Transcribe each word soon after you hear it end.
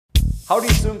Howdy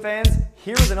swim fans,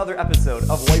 here's another episode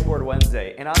of Whiteboard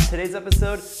Wednesday, and on today's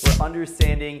episode, we're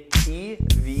understanding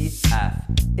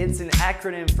EVF. It's an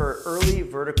acronym for Early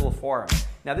Vertical Forearm.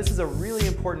 Now this is a really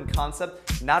important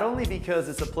concept, not only because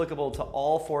it's applicable to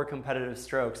all four competitive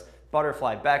strokes,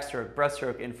 butterfly, backstroke,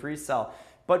 breaststroke, and freestyle,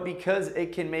 but because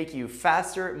it can make you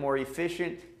faster, more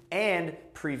efficient, and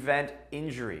prevent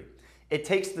injury. It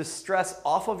takes the stress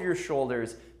off of your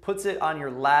shoulders, puts it on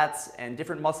your lats and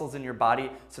different muscles in your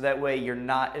body so that way you're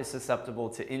not as susceptible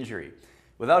to injury.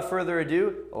 Without further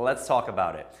ado, let's talk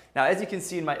about it. Now, as you can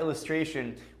see in my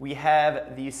illustration, we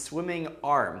have the swimming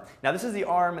arm. Now, this is the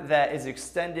arm that is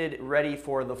extended, ready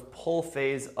for the pull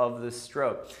phase of the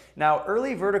stroke. Now,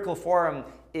 early vertical forearm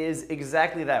is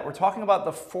exactly that. We're talking about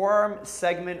the forearm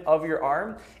segment of your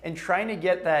arm and trying to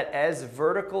get that as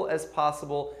vertical as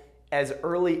possible as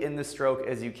early in the stroke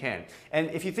as you can. And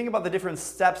if you think about the different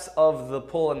steps of the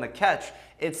pull and the catch,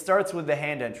 it starts with the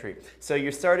hand entry. So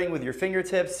you're starting with your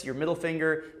fingertips, your middle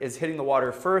finger is hitting the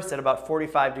water first at about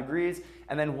 45 degrees,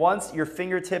 and then once your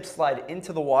fingertips slide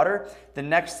into the water, the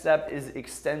next step is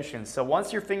extension. So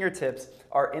once your fingertips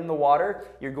are in the water,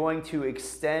 you're going to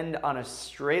extend on a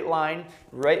straight line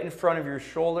right in front of your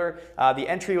shoulder. The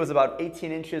entry was about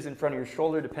 18 inches in front of your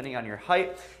shoulder, depending on your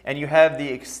height, and you have the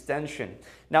extension.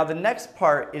 Now the next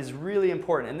part is really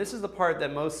important, and this is the part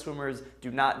that most swimmers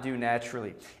do not do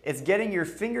naturally. It's getting your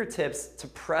fingertips to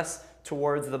press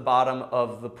towards the bottom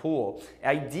of the pool.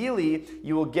 Ideally,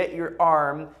 you will get your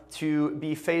arm to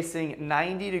be facing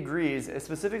 90 degrees,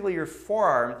 specifically your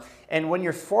forearm, and when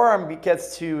your forearm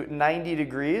gets to 90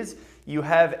 degrees, you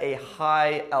have a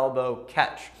high elbow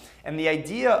catch. And the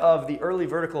idea of the early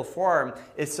vertical forearm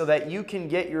is so that you can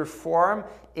get your forearm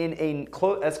in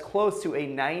as close to a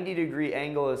 90-degree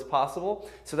angle as possible,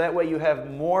 so that way you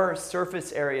have more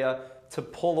surface area to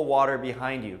pull the water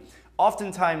behind you.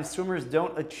 Oftentimes, swimmers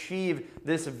don't achieve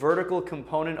this vertical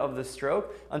component of the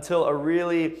stroke until a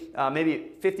really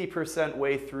maybe 50%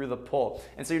 way through the pull.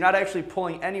 And so you're not actually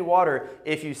pulling any water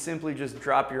if you simply just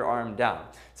drop your arm down.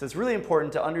 So it's really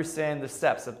important to understand the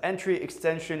steps of entry,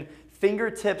 extension,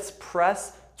 fingertips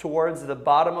press towards the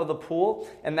bottom of the pool,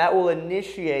 and that will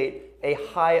initiate a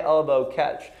high elbow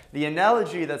catch. The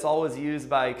analogy that's always used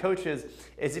by coaches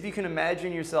is if you can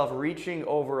imagine yourself reaching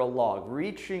over a log,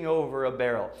 reaching over a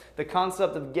barrel. The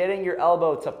concept of getting your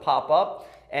elbow to pop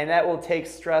up, and that will take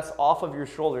stress off of your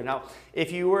shoulder. Now,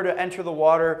 if you were to enter the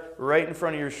water right in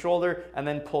front of your shoulder and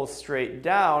then pull straight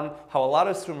down, how a lot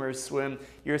of swimmers swim,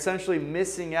 you're essentially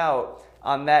missing out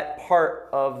on that part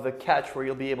of the catch where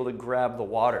you'll be able to grab the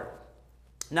water.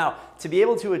 Now, to be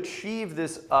able to achieve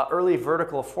this early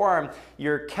vertical forearm,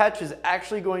 your catch is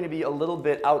actually going to be a little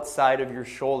bit outside of your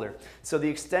shoulder. So the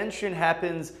extension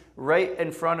happens right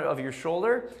in front of your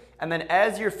shoulder, and then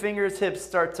as your fingertips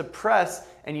start to press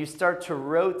and you start to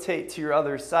rotate to your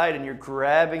other side and you're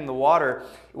grabbing the water,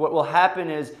 what will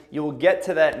happen is you will get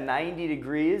to that 90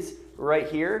 degrees right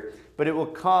here, but it will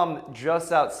come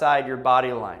just outside your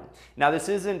body line. Now, this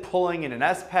isn't pulling in an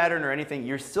S pattern or anything.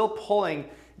 You're still pulling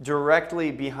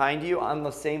directly behind you on the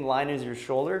same line as your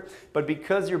shoulder, but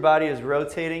because your body is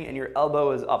rotating and your elbow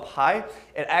is up high,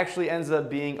 it actually ends up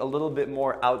being a little bit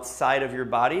more outside of your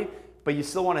body, but you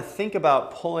still want to think about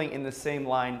pulling in the same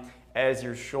line as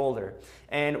your shoulder.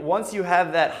 And once you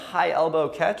have that high elbow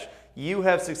catch, you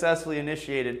have successfully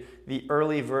initiated the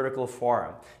early vertical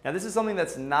forearm. Now this is something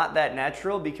that's not that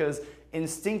natural because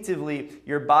instinctively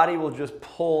your body will just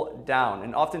pull down,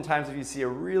 and oftentimes if you see a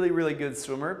really good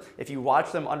swimmer, if you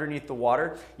watch them underneath the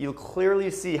water, you'll clearly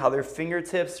see how their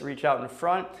fingertips reach out in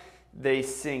front, they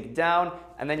sink down,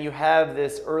 and then you have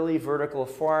this early vertical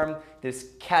forearm, this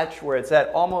catch where it's at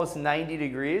almost 90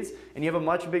 degrees, and you have a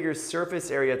much bigger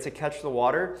surface area to catch the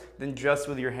water than just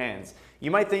with your hands.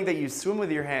 You might think that you swim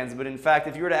with your hands, but in fact,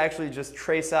 if you were to actually just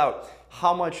trace out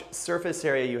how much surface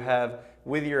area you have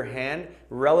with your hand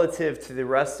relative to the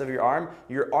rest of your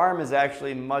arm is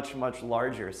actually much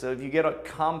larger. So if you get a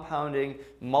compounding,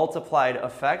 multiplied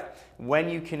effect when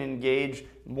you can engage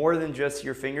more than just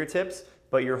your fingertips,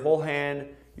 but your whole hand,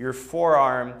 your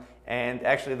forearm, and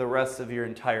actually the rest of your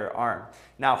entire arm.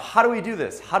 Now, how do we do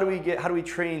this? How do we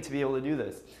train to be able to do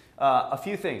this? A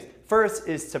few things. First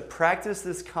is to practice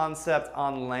this concept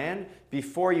on land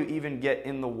before you even get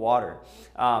in the water.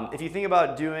 If you think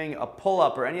about doing a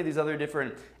pull-up or any of these other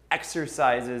different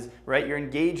exercises, right, you're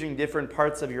engaging different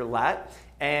parts of your lat,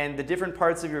 and the different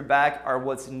parts of your back are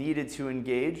what's needed to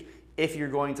engage if you're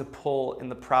going to pull in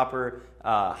the proper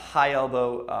high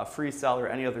elbow freestyle or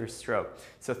any other stroke.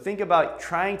 So think about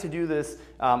trying to do this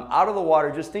out of the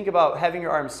water. Just think about having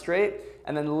your arms straight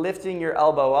and then lifting your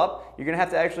elbow up. You're going to have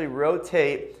to actually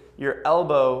rotate your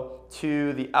elbow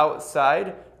to the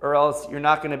outside, or else you're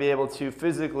not going to be able to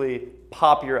physically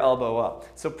pop your elbow up.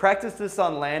 So practice this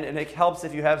on land, and it helps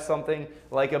if you have something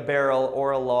like a barrel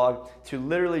or a log to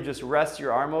literally just rest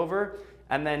your arm over,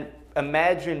 and then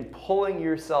imagine pulling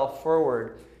yourself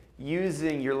forward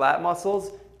using your lat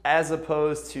muscles as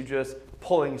opposed to just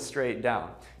pulling straight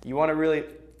down. You want to really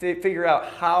figure out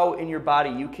how in your body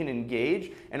you can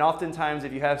engage, and oftentimes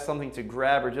if you have something to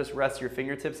grab or just rest your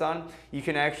fingertips on, you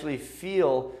can actually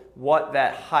feel what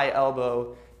that high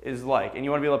elbow is like, and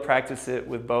you want to be able to practice it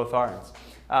with both arms.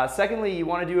 Secondly, you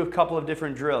want to do a couple of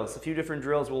different drills. A few different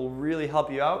drills will really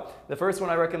help you out. The first one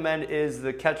I recommend is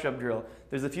the catch-up drill.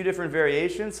 There's a few different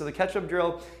variations. So the catch-up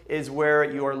drill is where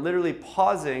you are literally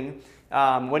pausing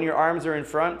when your arms are in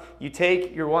front. You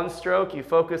take your one stroke, you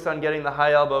focus on getting the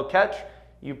high elbow catch,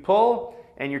 you pull,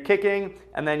 and you're kicking,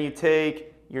 and then you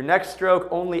take your next stroke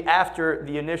only after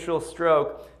the initial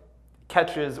stroke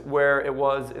catches where it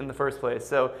was in the first place.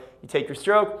 So you take your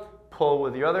stroke, pull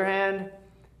with your other hand,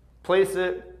 place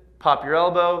it, pop your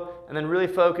elbow, and then really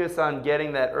focus on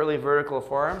getting that early vertical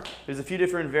forearm. There's a few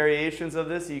different variations of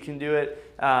this. You can do it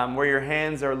where your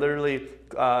hands are literally,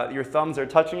 your thumbs are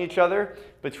touching each other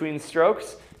between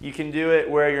strokes. You can do it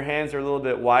where your hands are a little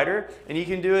bit wider, and you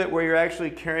can do it where you're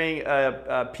actually carrying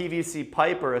a PVC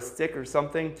pipe or a stick or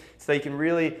something, so that you can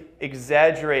really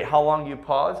exaggerate how long you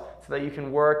pause so that you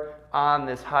can work on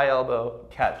this high elbow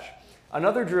catch.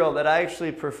 Another drill that I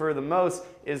actually prefer the most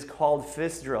is called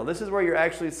fist drill. This is where you're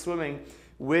actually swimming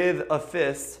with a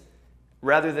fist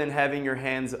rather than having your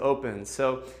hands open.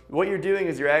 So what you're doing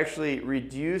is you're actually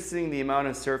reducing the amount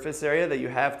of surface area that you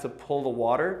have to pull the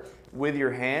water with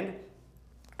your hand.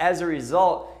 As a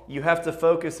result, you have to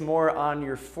focus more on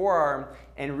your forearm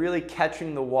and really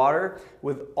catching the water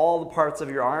with all the parts of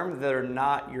your arm that are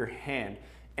not your hand.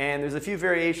 And there's a few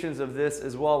variations of this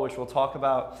as well, which we'll talk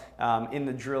about in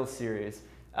the drill series.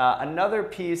 Another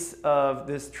piece of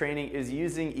this training is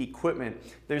using equipment.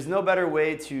 There's no better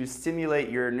way to stimulate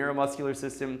your neuromuscular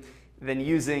system than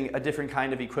using a different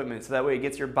kind of equipment. So that way it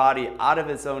gets your body out of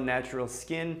its own natural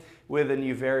skin with a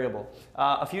new variable.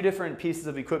 A few different pieces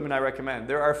of equipment I recommend.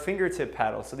 There are fingertip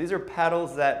paddles. So these are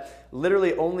paddles that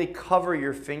literally only cover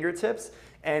your fingertips.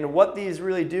 And what these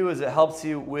really do is it helps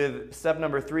you with step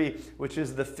number 3, which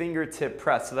is the fingertip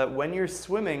press, so that when you're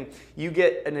swimming, you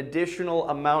get an additional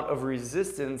amount of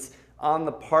resistance on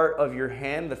the part of your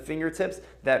hand, the fingertips,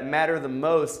 that matter the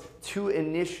most to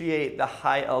initiate the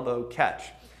high elbow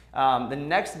catch. The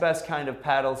next best kind of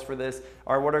paddles for this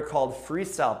are what are called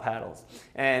freestyle paddles.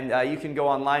 And you can go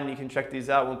online and you can check these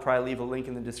out. We'll probably leave a link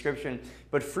in the description.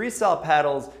 But freestyle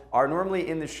paddles are normally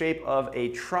in the shape of a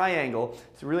triangle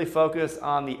to really focus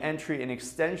on the entry and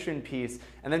extension piece.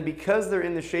 And then because they're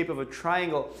in the shape of a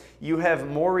triangle, you have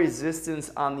more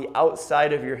resistance on the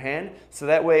outside of your hand. So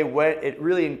that way it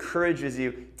really encourages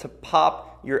you to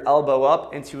pop your elbow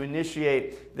up and to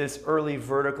initiate this early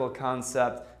vertical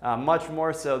concept, much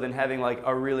more so than having like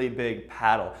a really big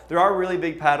paddle. There are really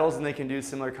big paddles and they can do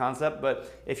similar concept,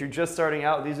 but if you're just starting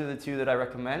out, these are the two that I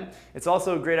recommend. It's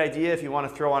also a great idea if you want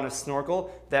to throw on a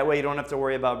snorkel. That way you don't have to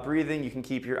worry about breathing. You can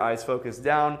keep your eyes focused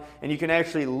down, and you can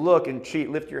actually look and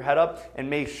lift your head up and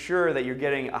make sure that you're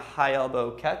getting a high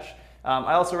elbow catch.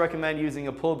 I also recommend using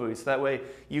a pull buoy, so that way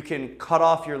you can cut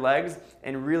off your legs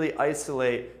and really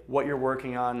isolate what you're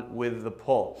working on with the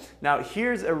pull. Now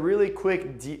here's a really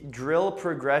quick drill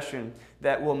progression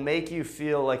that will make you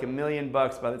feel like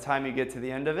 $1,000,000 by the time you get to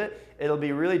the end of it. It'll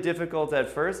be really difficult at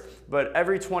first, but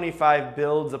every 25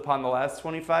 builds upon the last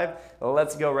 25.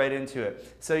 Let's go right into it.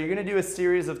 So you're gonna do a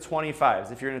series of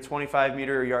 25s. If you're in a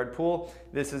 25-meter yard pool,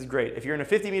 this is great. If you're in a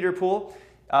 50-meter pool,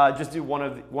 just do one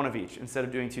of each instead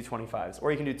of doing two 25s,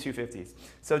 or you can do two 50s.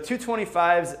 So two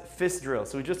 25s, fist drill.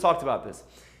 So we just talked about this.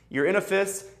 You're in a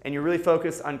fist and you're really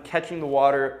focused on catching the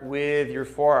water with your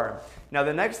forearm. Now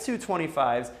the next two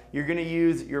 25s, you're gonna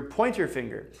use your pointer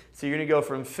finger. So you're gonna go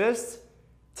from fist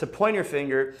to pointer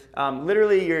finger,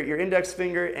 literally your index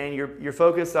finger, and you're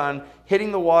focused on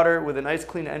hitting the water with a nice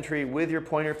clean entry with your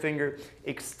pointer finger,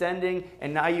 extending,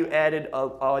 and now you added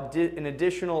an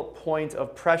additional point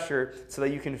of pressure so that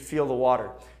you can feel the water.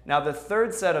 Now the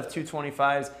third set of two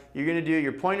 25s, you're gonna do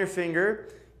your pointer finger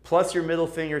plus your middle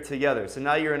finger together. So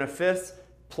now you're in a fist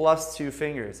plus two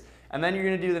fingers. And then you're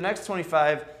gonna do the next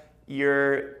 25,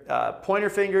 your pointer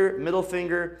finger, middle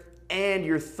finger, and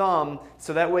your thumb,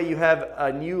 so that way you have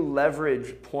a new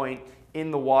leverage point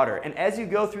in the water. And as you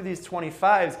go through these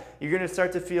 25s, you're gonna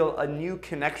start to feel a new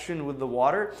connection with the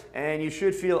water, and you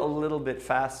should feel a little bit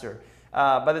faster.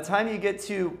 By the time you get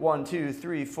to 1, 2,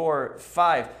 3, 4,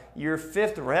 5, your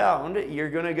fifth round, you're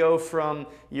gonna go from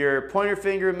your pointer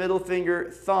finger, middle finger,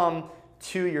 thumb,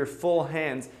 to your full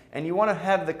hands. And you wanna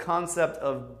have the concept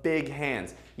of big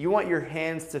hands. You want your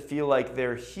hands to feel like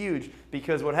they're huge,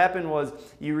 because what happened was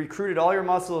you recruited all your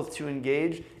muscles to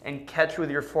engage and catch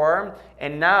with your forearm,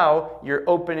 and now you're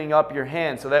opening up your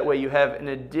hand so that way you have an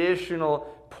additional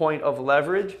point of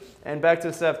leverage. And back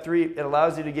to step 3, it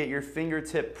allows you to get your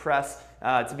fingertip press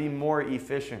to be more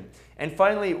efficient. And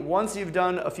finally, once you've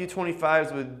done a few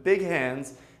 25s with big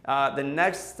hands, the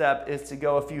next step is to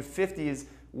go a few 50s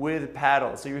with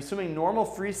paddles. So you're swimming normal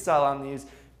freestyle on these,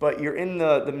 but you're in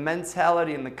the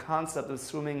mentality and the concept of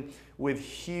swimming with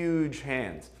huge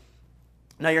hands.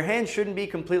 Now your hands shouldn't be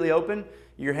completely open.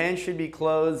 Your hands should be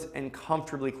closed and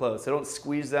comfortably closed. So don't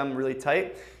squeeze them really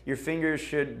tight. Your fingers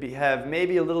should have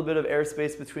maybe a little bit of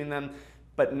airspace between them,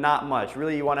 but not much.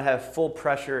 Really, you want to have full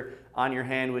pressure on your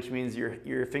hand, which means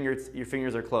your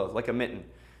fingers are closed, like a mitten.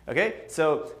 Okay,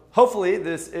 so hopefully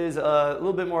this is a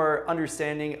little bit more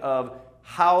understanding of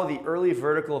how the early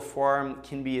vertical forearm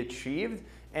can be achieved,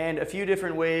 and a few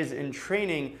different ways in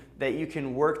training that you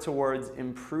can work towards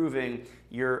improving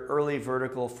your early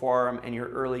vertical forearm and your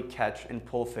early catch and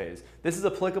pull phase. This is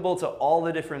applicable to all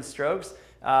the different strokes.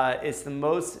 It's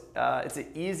the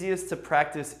easiest to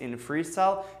practice in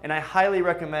freestyle, and I highly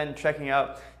recommend checking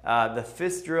out the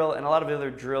fist drill and a lot of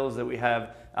other drills that we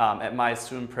have at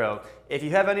MySwimPro. If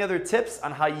you have any other tips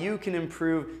on how you can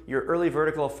improve your early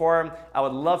vertical forearm, I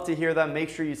would love to hear them. Make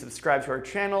sure you subscribe to our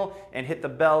channel and hit the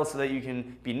bell so that you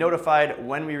can be notified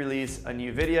when we release a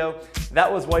new video.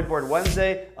 That was Whiteboard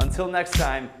Wednesday. Until next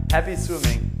time, happy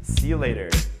swimming. See you later.